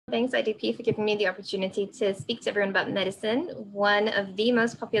Thanks, IDP, for giving me the opportunity to speak to everyone about medicine, one of the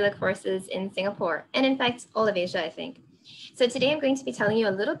most popular courses in Singapore, and in fact, all of Asia, I think. So today I'm going to be telling you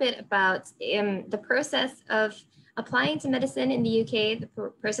a little bit about the process of applying to medicine in the UK,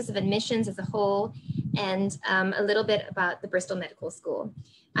 the process of admissions as a whole, and a little bit about the Bristol Medical School.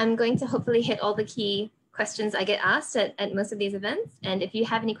 I'm going to hopefully hit all the key questions I get asked at most of these events. And if you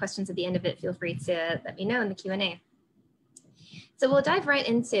have any questions at the end of it, feel free to let me know in the Q&A. So we'll dive right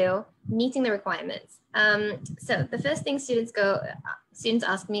into meeting the requirements. So the first thing students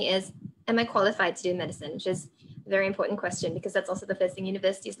ask me is, am I qualified to do medicine? Which is a very important question because that's also the first thing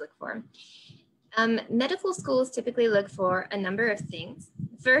universities look for. Medical schools typically look for a number of things.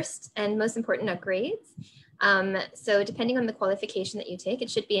 First and most important are grades. So depending on the qualification that you take,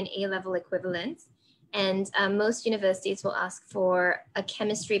 it should be an A-level equivalent. And most universities will ask for a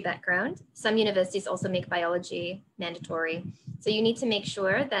chemistry background. Some universities also make biology mandatory. So you need to make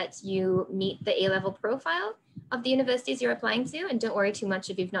sure that you meet the A-level profile of the universities you're applying to, and don't worry too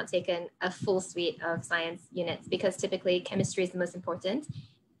much if you've not taken a full suite of science units, because typically chemistry is the most important,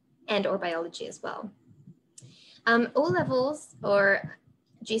 and or biology as well. O-levels or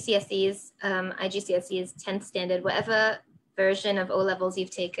GCSEs, IGCSEs, 10th standard, whatever version of O-levels you've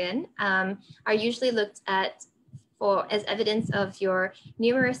taken are usually looked at as evidence of your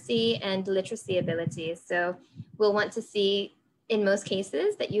numeracy and literacy abilities. So we'll want to see in most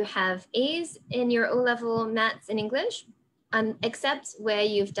cases that you have A's in your O-level maths and English, except where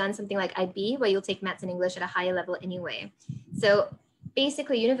you've done something like IB, where you'll take maths and English at a higher level anyway. So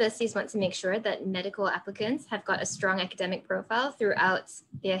basically, universities want to make sure that medical applicants have got a strong academic profile throughout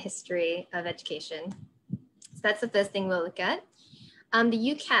their history of education. So that's the first thing we'll look at. The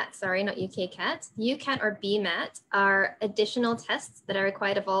UCAT, sorry, not UKCAT, UCAT or BMAT are additional tests that are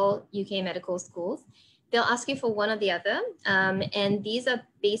required of all UK medical schools. They'll ask you for one or the other, and these are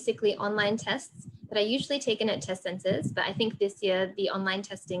basically online tests that are usually taken at test centers, but I think this year the online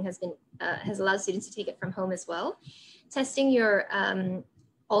testing has allowed students to take it from home as well. Testing your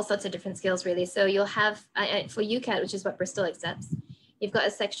all sorts of different skills, really. So you'll have, for UCAT, which is what Bristol accepts, you've got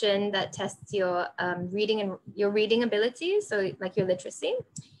a section that tests your reading abilities, so like your literacy.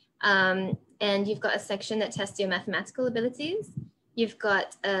 And you've got a section that tests your mathematical abilities. You've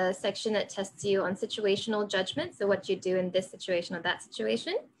got a section that tests you on situational judgment, so what you do in this situation or that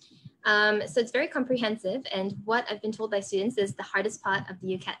situation. So it's very comprehensive, and what I've been told by students is the hardest part of the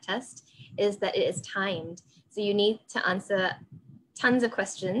UCAT test is that it is timed. So you need to answer tons of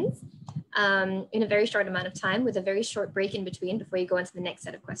questions in a very short amount of time with a very short break in between before you go into the next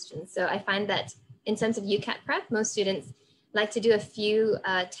set of questions. So I find that in terms of UCAT prep, most students like to do a few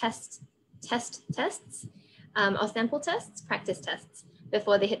tests or sample tests, practice tests,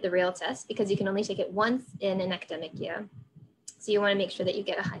 before they hit the real test, because you can only take it once in an academic year. So you want to make sure that you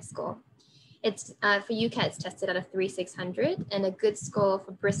get a high score. It's for UCAT, it's tested out of 3,600, and a good score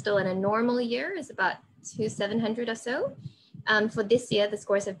for Bristol in a normal year is about 2,700 or so. For this year, the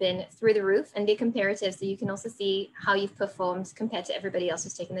scores have been through the roof, and they're comparative, so you can also see how you've performed compared to everybody else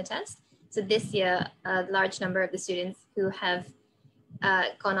who's taken the test. So this year, a large number of the students who have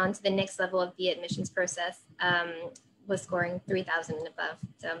gone on to the next level of the admissions process was scoring 3,000 and above.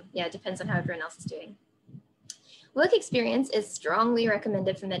 So yeah, it depends on how everyone else is doing. Work experience is strongly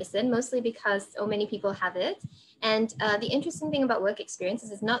recommended for medicine, mostly because so many people have it. And the interesting thing about work experience is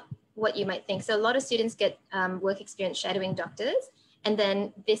it's not what you might think. So a lot of students get work experience shadowing doctors. And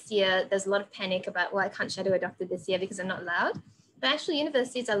then this year, there's a lot of panic about, well, I can't shadow a doctor this year because I'm not allowed. But actually,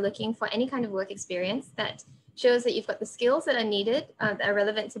 universities are looking for any kind of work experience that shows that you've got the skills that are needed, that are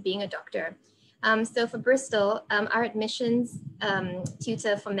relevant to being a doctor. So for Bristol, our admissions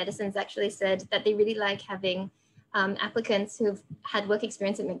tutor for medicines actually said that they really like having applicants who've had work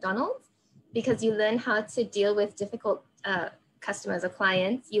experience at McDonald's, because you learn how to deal with difficult customers or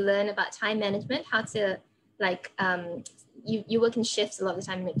clients. You learn about time management, how to like, you work in shifts a lot of the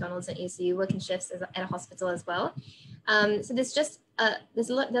time in McDonald's, and so you work in shifts at a hospital as well. So there's just, there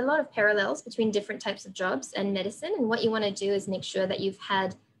are a lot of parallels between different types of jobs and medicine. And what you want to do is make sure that you've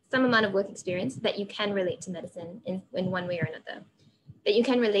had some amount of work experience that you can relate to medicine in one way or another, that you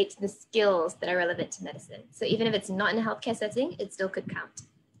can relate to the skills that are relevant to medicine. So even if it's not in a healthcare setting, it still could count.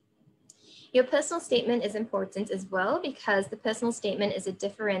 Your personal statement is important as well, because the personal statement is a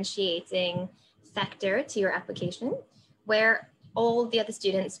differentiating factor to your application, where all the other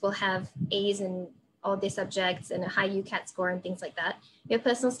students will have A's in all their subjects and a high UCAT score and things like that. Your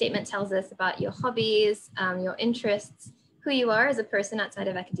personal statement tells us about your hobbies, your interests, who you are as a person outside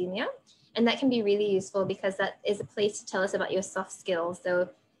of academia. And that can be really useful because that is a place to tell us about your soft skills. So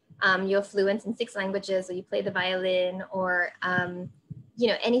you're fluent in 6 languages, or you play the violin, or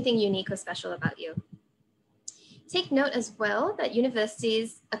anything unique or special about you. Take note as well that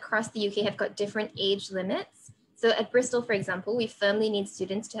universities across the UK have got different age limits. So at Bristol, for example, we firmly need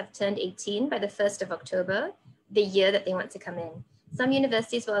students to have turned 18 by the 1st of October, the year that they want to come in. Some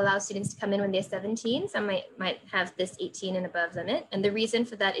universities will allow students to come in when they're 17. Some might have this 18 and above limit. And the reason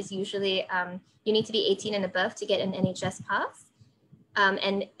for that is usually you need to be 18 and above to get an NHS pass.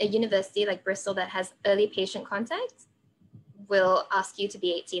 And a university like Bristol that has early patient contact will ask you to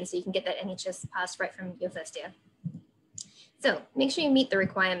be 18 so you can get that NHS pass right from your first year. So make sure you meet the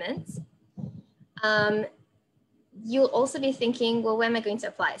requirements. You'll also be thinking, well, where am I going to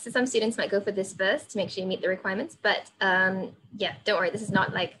apply? So some students might go for this first to make sure you meet the requirements, but yeah, don't worry, this is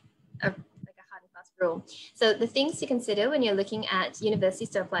not like a hard and fast rule. So the things to consider when you're looking at universities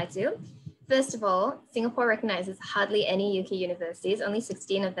to apply to, first of all, Singapore recognizes hardly any UK universities. Only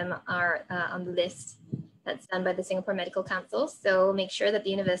 16 of them are on the list that's done by the Singapore Medical Council. So make sure that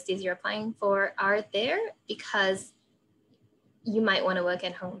the universities you're applying for are there, because you might want to work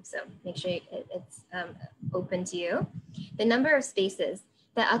at home. So make sure it's open to you. The number of spaces.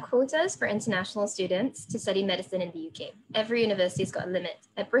 There are quotas for international students to study medicine in the UK. Every university's got a limit.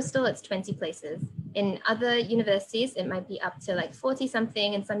 At Bristol, it's 20 places. In other universities, it might be up to like 40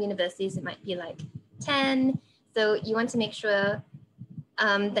 something. In some universities, it might be like 10. So you want to make sure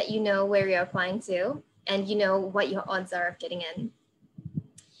that you know where you're applying to and you know what your odds are of getting in.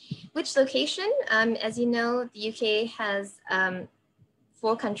 Which location? As you know, the UK has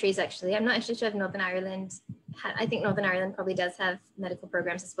 4 countries actually. I'm not actually sure if Northern Ireland, I think Northern Ireland probably does have medical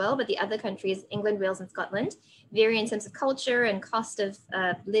programs as well, but the other countries, England, Wales, and Scotland, vary in terms of culture and cost of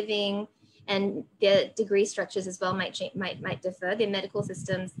living, and the degree structures as well might differ. Their medical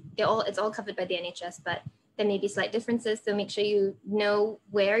systems, it's all covered by the NHS, but there may be slight differences. So make sure you know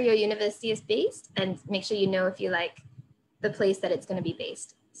where your university is based and make sure you know if you like the place that it's going to be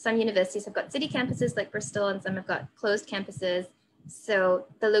based. Some universities have got city campuses like Bristol, and some have got closed campuses. So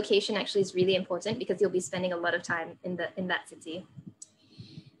the location actually is really important because you'll be spending a lot of time in that city.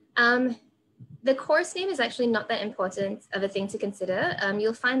 The course name is actually not that important of a thing to consider.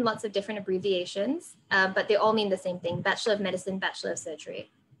 You'll find lots of different abbreviations, but they all mean the same thing: Bachelor of Medicine, Bachelor of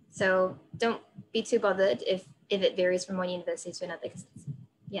Surgery. So don't be too bothered if it varies from one university to another, because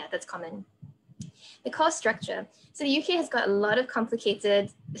yeah, that's common. The course structure. So the UK has got a lot of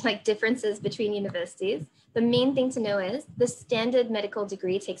complicated differences between universities. The main thing to know is the standard medical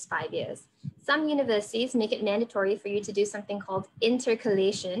degree takes 5 years. Some universities make it mandatory for you to do something called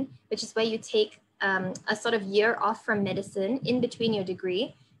intercalation, which is where you take a sort of year off from medicine in between your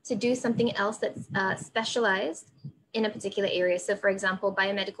degree to do something else that's specialized in a particular area. So for example,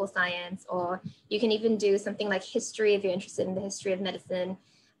 biomedical science, or you can even do something like history if you're interested in the history of medicine,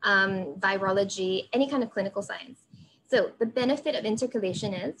 virology, any kind of clinical science. So the benefit of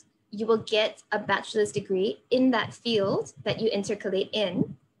intercalation is you will get a bachelor's degree in that field that you intercalate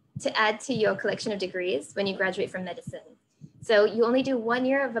in to add to your collection of degrees when you graduate from medicine. So you only do 1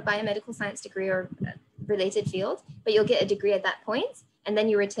 year of a biomedical science degree or related field, but you'll get a degree at that point, and then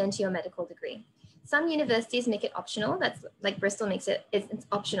you return to your medical degree. Some universities make it optional. That's like Bristol makes it, it's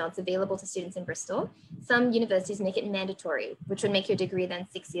optional. It's available to students in Bristol. Some universities make it mandatory, which would make your degree then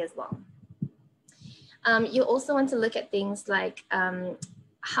 6 years long. You also want to look at things like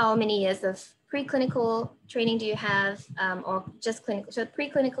how many years of preclinical training do you have, or just clinical. So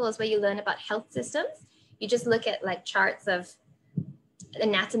preclinical is where you learn about health systems. You just look at charts of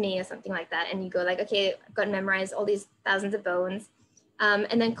anatomy or something like that, and you go okay, I've got to memorize all these thousands of bones.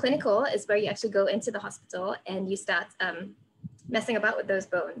 And then clinical is where you actually go into the hospital and you start messing about with those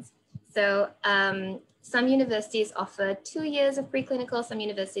bones. So some universities offer 2 years of preclinical, some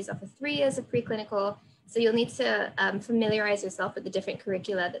universities offer 3 years of preclinical. So you'll need to familiarize yourself with the different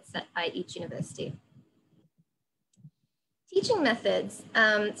curricula that's set by each university. Teaching methods.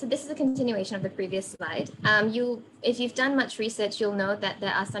 So this is a continuation of the previous slide. If you've done much research, you'll know that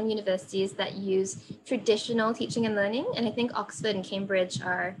there are some universities that use traditional teaching and learning. And I think Oxford and Cambridge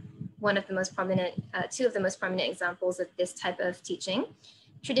are one of the most prominent, 2 of the most prominent examples of this type of teaching.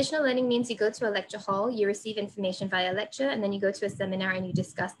 Traditional learning means you go to a lecture hall, you receive information via lecture, and then you go to a seminar and you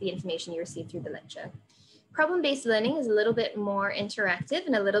discuss the information you received through the lecture. Problem-based learning is a little bit more interactive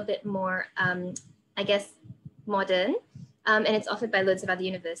and a little bit more, I guess, modern. And it's offered by loads of other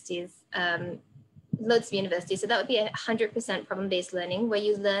universities, So that would be 100% problem-based learning, where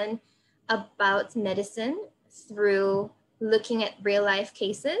you learn about medicine through looking at real-life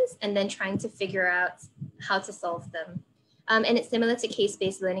cases and then trying to figure out how to solve them. And it's similar to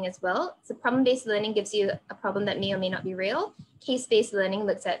case-based learning as well. So problem-based learning gives you a problem that may or may not be real. Case-based learning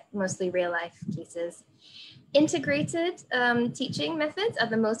looks at mostly real-life cases. Integrated teaching methods are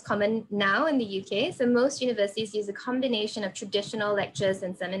the most common now in the UK. So most universities use a combination of traditional lectures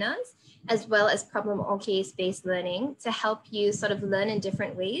and seminars, as well as problem or case-based learning to help you sort of learn in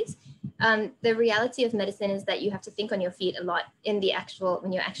different ways. The reality of medicine is that you have to think on your feet a lot when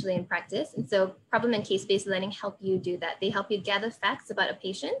you're actually in practice. And so problem and case-based learning help you do that. They help you gather facts about a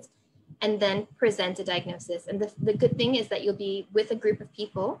patient and then present a diagnosis. And the good thing is that you'll be with a group of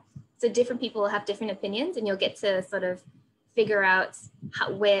people. So different people will have different opinions, and you'll get to sort of figure out how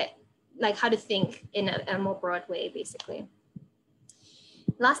to think in a more broad way, basically.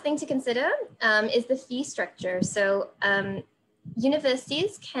 Last thing to consider is the fee structure. So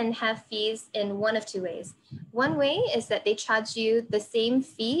universities can have fees in one of two ways. One way is that they charge you the same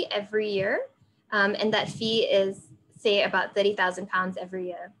fee every year, and that fee is, say, about £30,000 every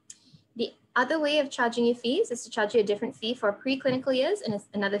year. The other way of charging you fees is to charge you a different fee for preclinical years and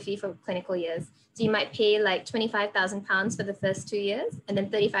another fee for clinical years. So you might pay like £25,000 for the first 2 years and then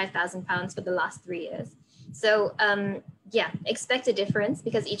 £35,000 for the last 3 years. So yeah, expect a difference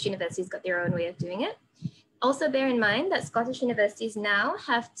because each university's got their own way of doing it. Also bear in mind that Scottish universities now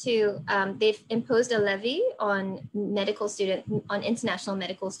have to, they've imposed a levy on international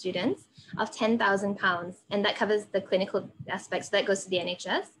medical students of £10,000, and that covers the clinical aspects. So that goes to the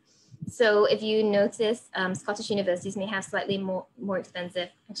NHS. So if you notice, Scottish universities may have slightly more expensive,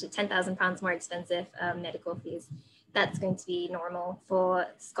 actually £10,000 more expensive medical fees. That's going to be normal for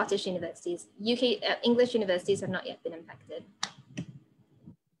Scottish universities. English universities have not yet been impacted.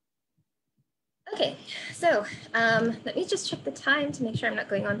 Okay, so let me just check the time to make sure I'm not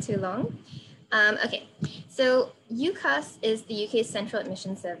going on too long. Okay, so UCAS is the UK's central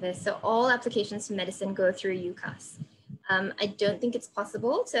admission service. So all applications for medicine go through UCAS. I don't think it's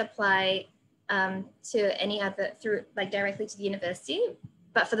possible to apply to any other directly to the university,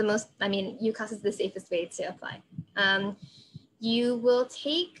 but for the most, UCAS is the safest way to apply. You will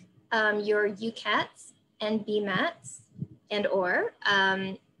take your UCATs and BMATs or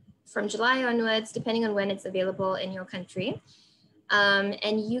from July onwards, depending on when it's available in your country. And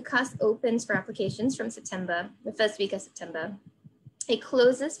UCAS opens for applications from September, the first week of September. It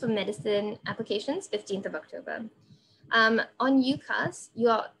closes for medicine applications 15th of October. On UCAS,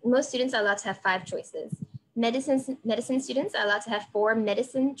 most students are allowed to have 5 choices. Medicine students are allowed to have 4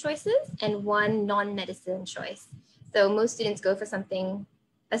 medicine choices and 1 non-medicine choice. So most students go for something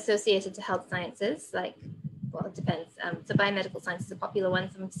associated to health sciences, well, it depends. So biomedical science is a popular one.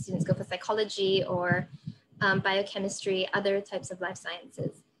 Some students go for psychology or biochemistry, other types of life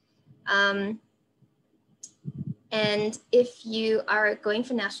sciences. And if you are going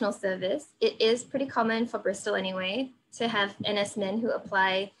for national service, it is pretty common for Bristol anyway to have NS men who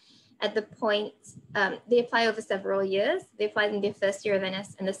apply at the point, they apply over several years. They apply in their first year of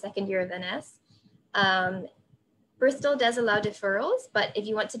NS and the second year of NS. Bristol does allow deferrals, but if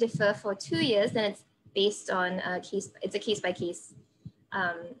you want to defer for 2 years, then it's based on a case-by-case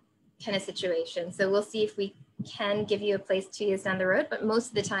kind of situation. So we'll see if we can give you a place 2 years down the road, but most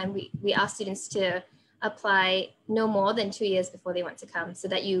of the time we ask students to apply no more than 2 years before they want to come so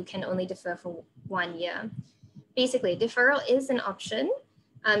that you can only defer for 1 year. Basically, deferral is an option.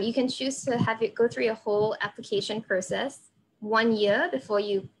 You can choose to have it go through your whole application process 1 year before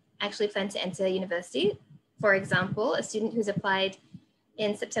you actually plan to enter university. For example, a student who's applied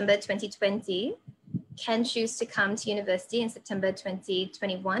in September 2020 can choose to come to university in September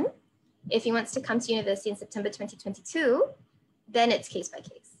 2021. If he wants to come to university in September 2022, then it's case by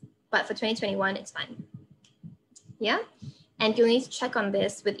case. But for 2021, it's fine. Yeah, and you'll need to check on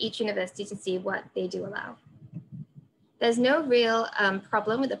this with each university to see what they do allow. There's no real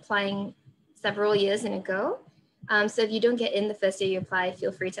problem with applying several years in a go. So if you don't get in the first year you apply,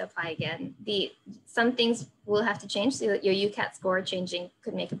 feel free to apply again. Some things will have to change, so your UCAT score changing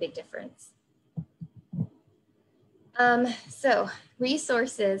could make a big difference. So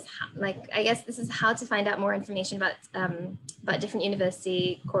resources, I guess this is how to find out more information about different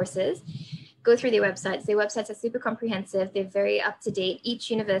university courses. Go through their websites. Their websites are super comprehensive. They're very up to date. Each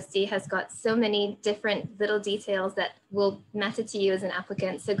university has got so many different little details that will matter to you as an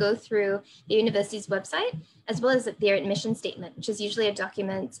applicant. So go through the university's website, as well as their admission statement, which is usually a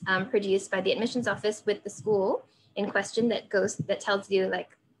document produced by the admissions office with the school in question that tells you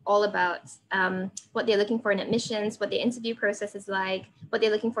all about what they're looking for in admissions, what the interview process is like, what they're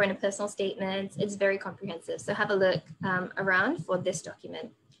looking for in a personal statement. It's very comprehensive. So have a look around for this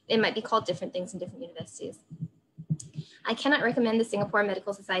document. It might be called different things in different universities. I cannot recommend the Singapore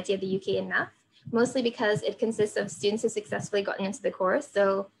Medical Society of the UK enough, mostly because it consists of students who successfully gotten into the course.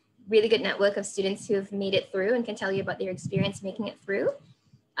 So really good network of students who have made it through and can tell you about their experience making it through.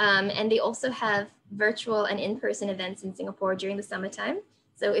 And they also have virtual and in-person events in Singapore during the summertime.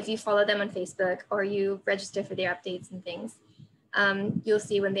 So if you follow them on Facebook or you register for their updates and things, you'll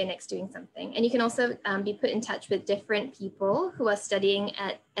see when they're next doing something. And you can also be put in touch with different people who are studying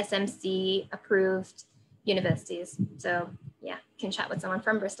at SMC approved universities. So yeah, you can chat with someone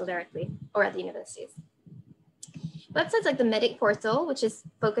from Bristol directly or at the universities. Websites like the Medic Portal, which is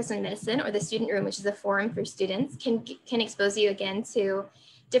focused on medicine, or the Student Room, which is a forum for students, can expose you again to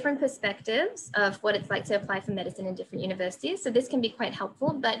different perspectives of what it's like to apply for medicine in different universities. So this can be quite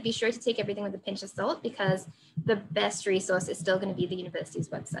helpful, but be sure to take everything with a pinch of salt because the best resource is still going to be the university's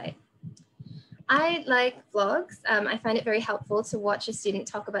website. I like vlogs. I find it very helpful to watch a student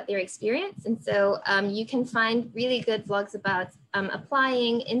talk about their experience. And so you can find really good vlogs about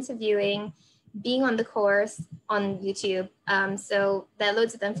applying, interviewing, being on the course on YouTube. So there are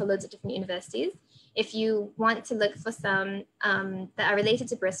loads of them for loads of different universities. If you want to look for some that are related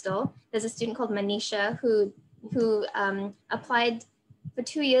to Bristol, there's a student called Manisha who applied for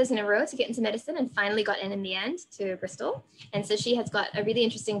 2 years in a row to get into medicine and finally got in the end to Bristol. And so she has got a really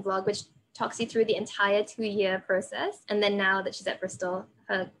interesting blog which talks you through the entire 2-year process. And then now that she's at Bristol,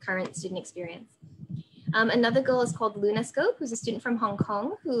 her current student experience. Another girl is called Lunascope, who's a student from Hong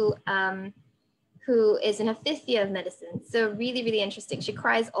Kong who is in her 5th year of medicine. So really, really interesting. She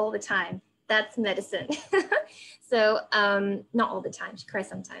cries all the time. That's medicine. So not all the time, she cries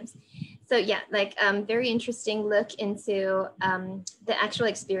sometimes. So yeah, like very interesting look into the actual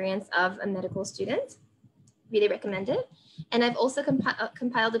experience of a medical student. Really recommend it. And I've also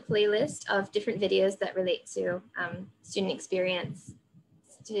compiled a playlist of different videos that relate to student experiences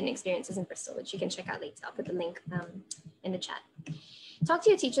in Bristol, which you can check out later. I'll put the link in the chat. Talk to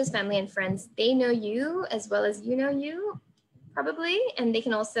your teachers, family, and friends. They know you as well as you know you, probably, and they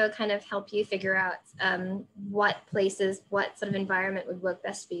can also kind of help you figure out what places, what sort of environment would work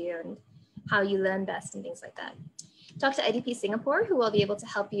best for you and how you learn best and things like that. Talk to IDP Singapore, who will be able to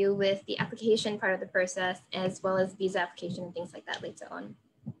help you with the application part of the process, as well as visa application and things like that later on.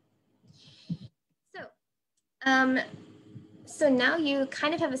 So now you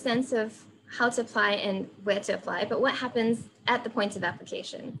kind of have a sense of how to apply and where to apply, but what happens at the point of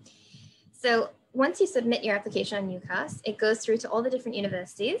application? So once you submit your application on UCAS, it goes through to all the different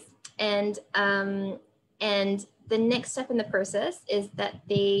universities, and the next step in the process is that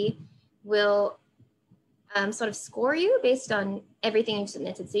they will sort of score you based on everything you've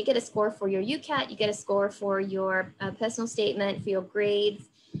submitted. So you get a score for your UCAT, you get a score for your personal statement, for your grades.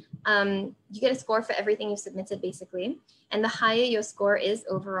 You get a score for everything you've submitted, basically. And the higher your score is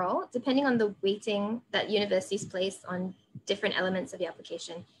overall, depending on the weighting that universities place on different elements of the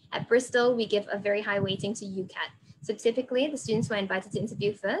application. At Bristol, we give a very high weighting to UCAT. So typically, the students who are invited to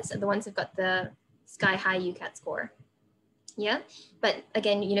interview first are the ones who've got the sky-high UCAT score. Yeah, but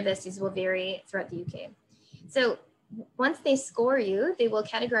again, universities will vary throughout the UK. So once they score you, they will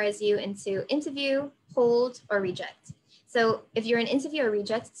categorize you into interview, hold, or reject. So if you're an interview or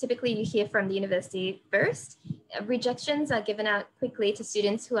reject, typically you hear from the university first. Rejections are given out quickly to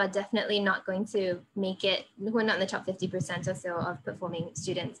students who are definitely not going to make it, who are not in the top 50% or so of performing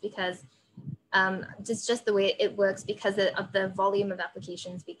students, because it's just the way it works because of the volume of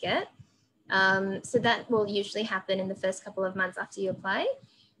applications we get. So that will usually happen in the first couple of months after you apply.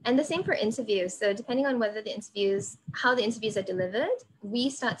 And the same for interviews. So depending on whether the interviews, how the interviews are delivered, we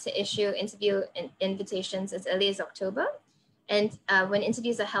start to issue interview invitations as early as October. And when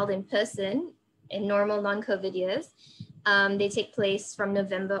interviews are held in person, in normal non-COVID years, they take place from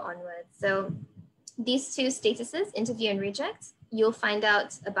November onwards. So these two statuses, interview and reject, you'll find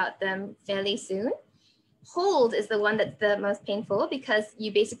out about them fairly soon. Hold is the one that's the most painful because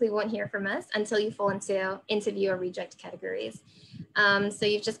you basically won't hear from us until you fall into interview or reject categories. So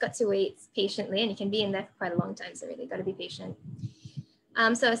you've just got to wait patiently, and you can be in there for quite a long time, so really got to be patient.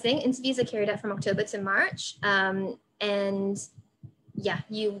 So I was saying interviews are carried out from October to March, and yeah,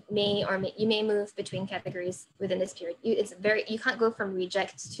 you may move between categories within this period. You can't go from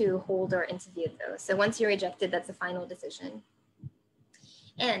reject to hold or interview though. So once you're rejected, that's a final decision.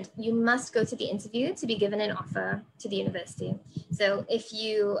 And you must go to the interview to be given an offer to the university. So if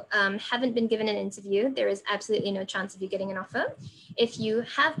you haven't been given an interview, there is absolutely no chance of you getting an offer. If you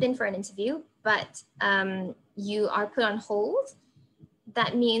have been for an interview, but you are put on hold,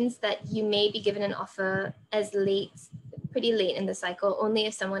 that means that you may be given an offer pretty late in the cycle, only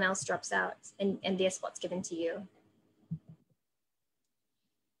if someone else drops out and their spot's given to you.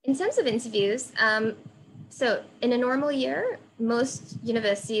 In terms of interviews, so in a normal year, most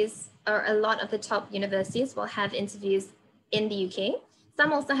universities, or a lot of the top universities, will have interviews in the UK.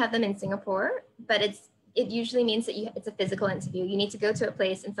 Some also have them in Singapore, but it's it usually means that it's a physical interview. You need to go to a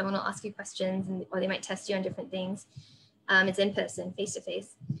place and someone will ask you questions, or they might test you on different things. It's in person, face to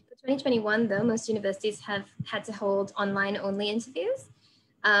face. For 2021 though, most universities have had to hold online only interviews.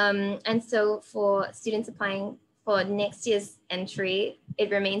 And so for students applying for next year's entry, it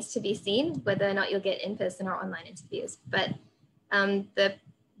remains to be seen whether or not you'll get in-person or online interviews. But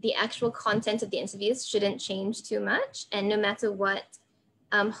the actual content of the interviews shouldn't change too much. And no matter what,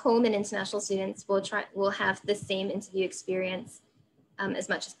 home and international students will have the same interview experience as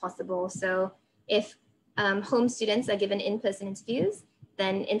much as possible. So if home students are given in-person interviews,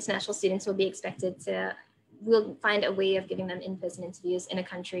 then international students will be expected to, we'll find a way of giving them in-person interviews in a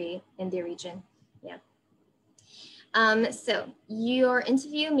country in their region. Yeah. So your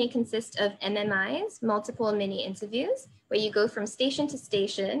interview may consist of MMIs, multiple mini interviews, where you go from station to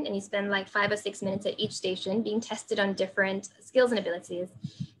station and you spend like 5 or 6 minutes at each station being tested on different skills and abilities.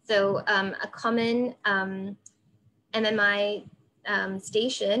 So a common MMI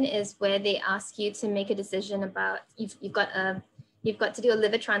station is where they ask you to make a decision about, you've got to do a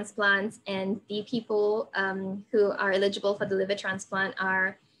liver transplant, and the people who are eligible for the liver transplant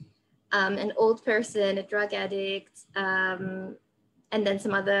are an old person, a drug addict, and then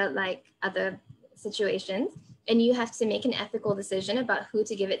some other situations. And you have to make an ethical decision about who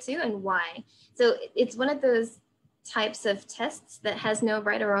to give it to and why. So it's one of those types of tests that has no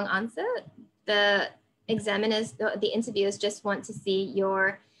right or wrong answer. The examiners, the interviewers just want to see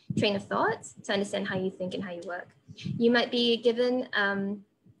your train of thought to understand how you think and how you work. You might be given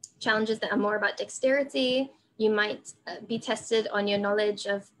challenges that are more about dexterity. You might be tested on your knowledge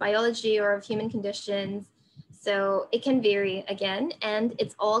of biology or of human conditions. So it can vary again, and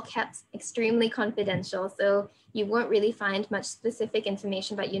it's all kept extremely confidential. So you won't really find much specific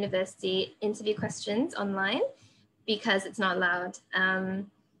information about university interview questions online because it's not allowed.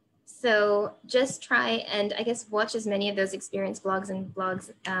 So just try and I guess watch as many of those experience blogs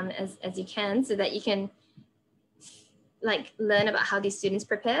as you can, so that you can like learn about how these students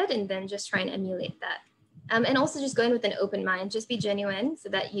prepared and then just try and emulate that. And also just go in with an open mind, just be genuine so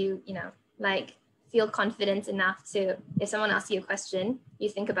that you feel confident enough to, if someone asks you a question, you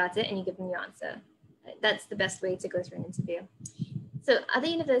think about it and you give them your answer. That's the best way to go through an interview. So other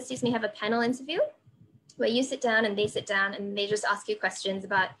universities may have a panel interview where you sit down and they sit down and they just ask you questions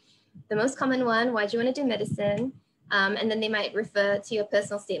about the most common one, why do you want to do medicine? And then they might refer to your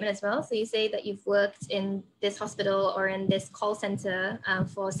personal statement as well. So you say that you've worked in this hospital or in this call center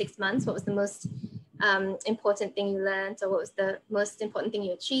for 6 months. What was the most important thing you learned, or what was the most important thing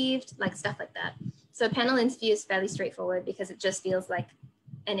you achieved, like stuff like that. So a panel interview is fairly straightforward because it just feels like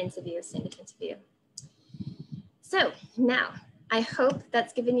an interview, a standard interview. So now I hope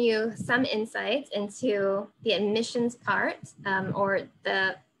that's given you some insight into the admissions part or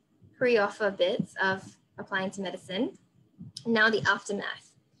the pre-offer bits of applying to medicine. Now the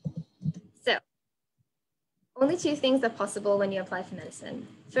aftermath. So only 2 things are possible when you apply for medicine.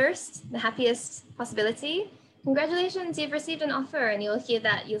 First, the happiest possibility. Congratulations, you've received an offer, and you'll see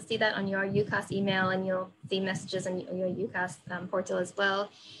that on your UCAS email, and you'll see messages on your UCAS portal as well.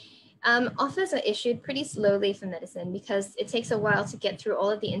 Offers are issued pretty slowly for medicine because it takes a while to get through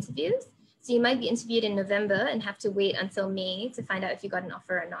all of the interviews. So you might be interviewed in November and have to wait until May to find out if you got an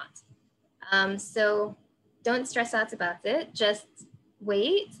offer or not. So don't stress out about it, just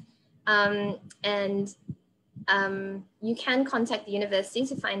wait. You can contact the university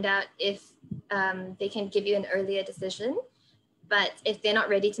to find out if they can give you an earlier decision. But if they're not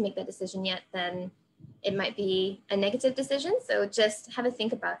ready to make that decision yet, then it might be a negative decision. So just have a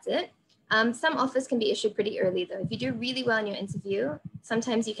think about it. Some offers can be issued pretty early though. If you do really well in your interview,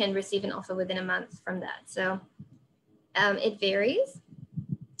 sometimes you can receive an offer within a month from that. So it varies.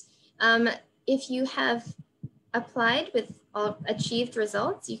 If you have applied with achieved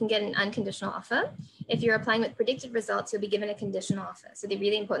results, you can get an unconditional offer. If you're applying with predicted results, you'll be given a conditional offer. So the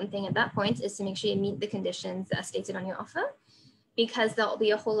really important thing at that point is to make sure you meet the conditions that are stated on your offer, because there'll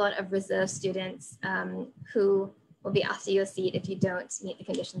be a whole lot of reserve students who will be after your seat if you don't meet the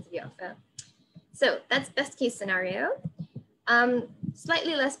conditions of your offer. So that's best case scenario.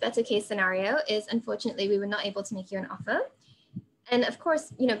 Slightly less better case scenario is, unfortunately, we were not able to make you an offer. And of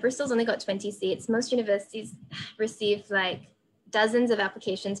course, Bristol's only got 20 seats. Most universities receive like dozens of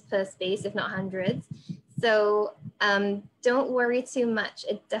applications per space, if not hundreds. So don't worry too much.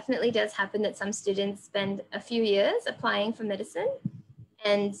 It definitely does happen that some students spend a few years applying for medicine,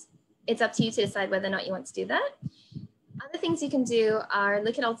 and it's up to you to decide whether or not you want to do that. Other things you can do are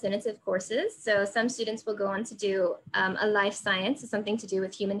look at alternative courses. So some students will go on to do a life science or something to do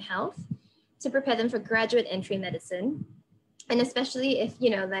with human health to prepare them for graduate entry medicine. And especially if,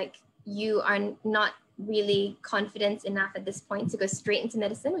 you are not really confident enough at this point to go straight into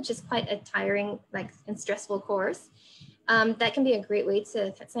medicine, which is quite a tiring and stressful course, that can be a great way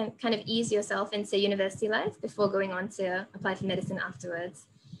to kind of ease yourself into university life before going on to apply for medicine afterwards.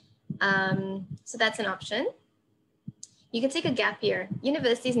 So that's an option. You can take a gap year.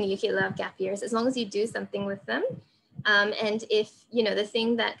 Universities in the UK love gap years, as long as you do something with them. And if, the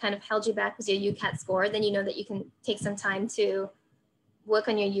thing that kind of held you back was your UCAT score, then you know that you can take some time to work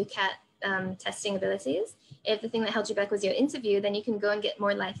on your UCAT testing abilities. If the thing that held you back was your interview, then you can go and get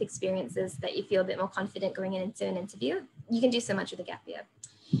more life experiences that you feel a bit more confident going into an interview. You can do so much with a gap year.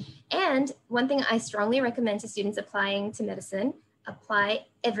 And one thing I strongly recommend to students applying to medicine, apply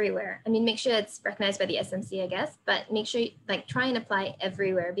everywhere. I mean, make sure it's recognized by the SMC, I guess, but make sure try and apply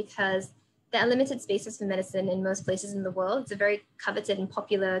everywhere, because there are limited spaces for medicine in most places in the world. It's a very coveted and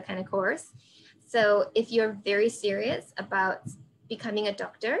popular kind of course. So if you're very serious about becoming a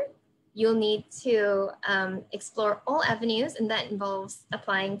doctor, you'll need to explore all avenues, and that involves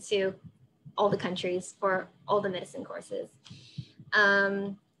applying to all the countries for all the medicine courses.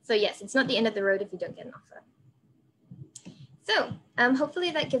 So yes, it's not the end of the road if you don't get an offer. So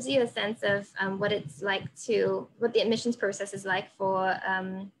hopefully that gives you a sense of what it's like what the admissions process is like for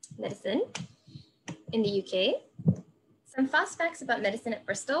medicine in the UK. Some fast facts about medicine at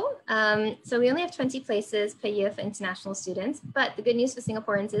Bristol. So we only have 20 places per year for international students, but the good news for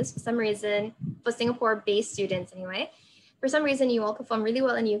Singaporeans is, for some reason, for Singapore-based students anyway, for some reason you all perform really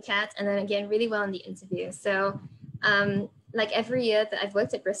well in UCAT, and then again really well in the interview. So every year that I've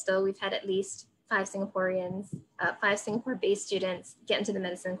worked at Bristol, we've had at least 5 Singapore-based students get into the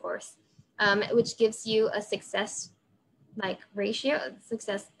medicine course, which gives you a success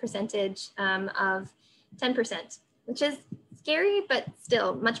percentage of 10%, which is scary, but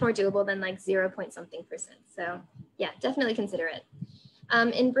still much more doable than 0.something%. So yeah, definitely consider it.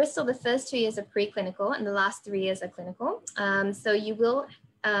 In Bristol, the first 2 years are preclinical and the last 3 years are clinical. So you will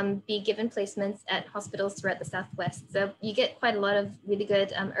be given placements at hospitals throughout the Southwest. So you get quite a lot of really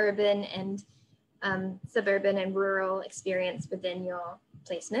good urban and suburban and rural experience within your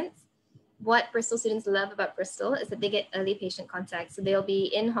placements. What Bristol students love about Bristol is that they get early patient contact. So they'll be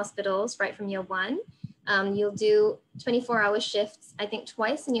in hospitals right from year 1. You'll do 24-hour shifts, I think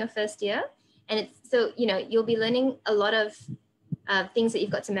twice in your first year. And it's so, you'll be learning a lot of things that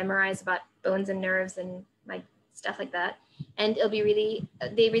you've got to memorize about bones and nerves and stuff like that. And it'll be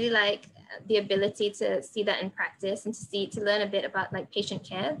they really like the ability to see that in practice and to learn a bit about patient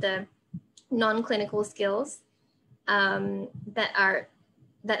care, the non-clinical skills that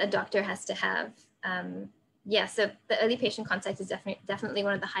a doctor has to have. Yeah, so the early patient contact is definitely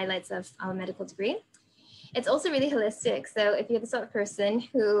one of the highlights of our medical degree. It's also really holistic. So if you're the sort of person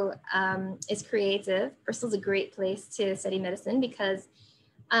who is creative, Bristol's a great place to study medicine, because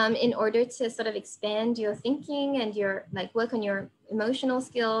in order to sort of expand your thinking and your work on your emotional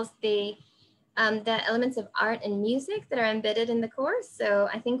skills, there are elements of art and music that are embedded in the course. So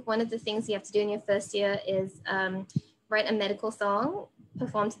I think one of the things you have to do in your first year is write a medical song,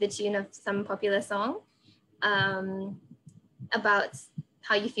 perform to the tune of some popular song about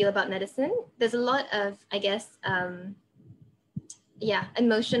how you feel about medicine. There's a lot of, I guess,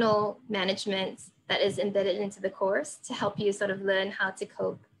 emotional management that is embedded into the course to help you sort of learn how to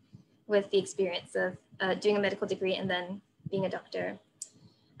cope with the experience of doing a medical degree and then being a doctor.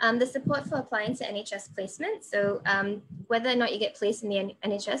 The support for applying to NHS placement. So whether or not you get placed in the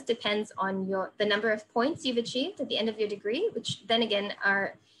NHS depends on the number of points you've achieved at the end of your degree, which then again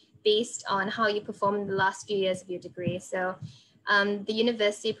are based on how you perform in the last few years of your degree. So the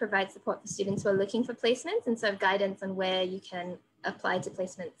university provides support for students who are looking for placements and sort of guidance on where you can apply to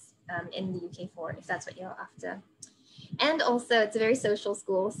placements in the UK for, if that's what you're after. And also it's a very social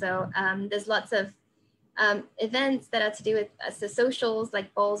school. So there's lots of events that are to do with so socials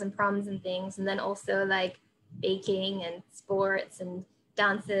like balls and proms and things, and then also baking and sports and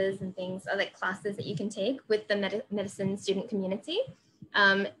dances and things, or classes that you can take with the medicine student community.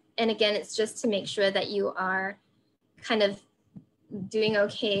 And again, it's just to make sure that you are kind of doing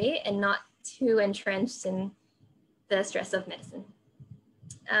okay and not too entrenched in the stress of medicine.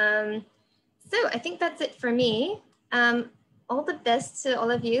 So I think that's it for me. All the best to all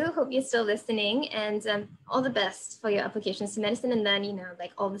of you. Hope you're still listening, and all the best for your applications to medicine, and then,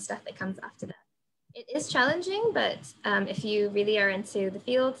 all the stuff that comes after that. It is challenging, but if you really are into the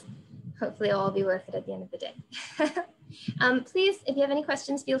field, hopefully it'll all be worth it at the end of the day. Please, if you have any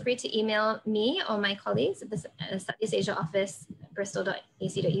questions, feel free to email me or my colleagues at the Southeast Asia office,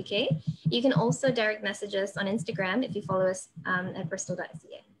 bristol.ac.uk. You can also direct message us on Instagram if you follow us at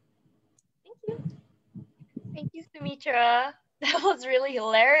bristol.ca. Thank you. Thank you, Sumithra. That was really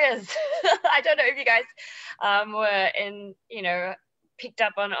hilarious. I don't know if you guys were picked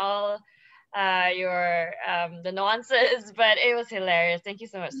up on all your the nuances, but it was hilarious. Thank you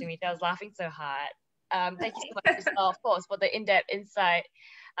so much, Sumita. I was laughing so hard. Thank you so much as well, of course, for the in-depth insight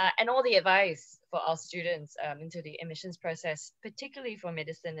and all the advice for our students into the admissions process, particularly for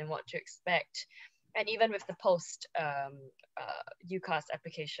medicine and what to expect. And even with the post UCAS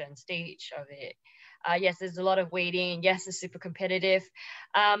application stage of it, yes, there's a lot of waiting. Yes, it's super competitive.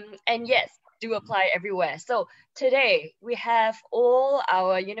 And yes, do apply everywhere. So today we have all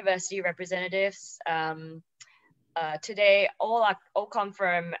our university representatives. Today, all come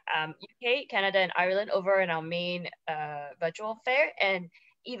from UK, Canada, and Ireland over in our main virtual fair. And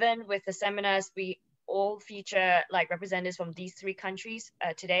even with the seminars, we all feature like representatives from these three countries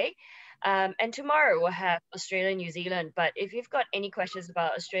today. And tomorrow we'll have Australia and New Zealand. But if you've got any questions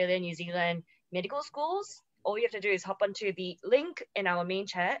about Australia and New Zealand medical schools, all you have to do is hop onto the link in our main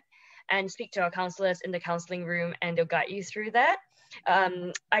chat and speak to our counselors in the counseling room, and they'll guide you through that.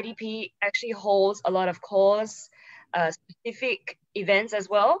 IDP actually holds a lot of course specific events as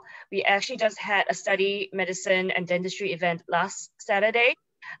well. We actually just had a study medicine and dentistry event last Saturday,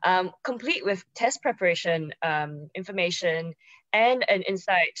 complete with test preparation information and an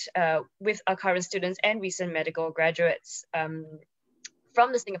insight with our current students and recent medical graduates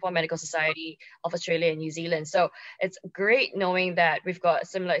from the Singapore Medical Society of Australia and New Zealand. So it's great knowing that we've got a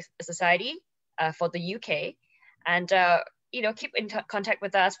similar society for the UK. And keep in contact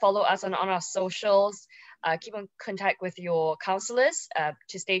with us, follow us on our socials, keep in contact with your counselors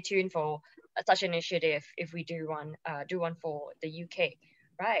to stay tuned for such an initiative if we do one for the UK.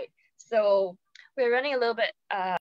 Right. So we're running a little bit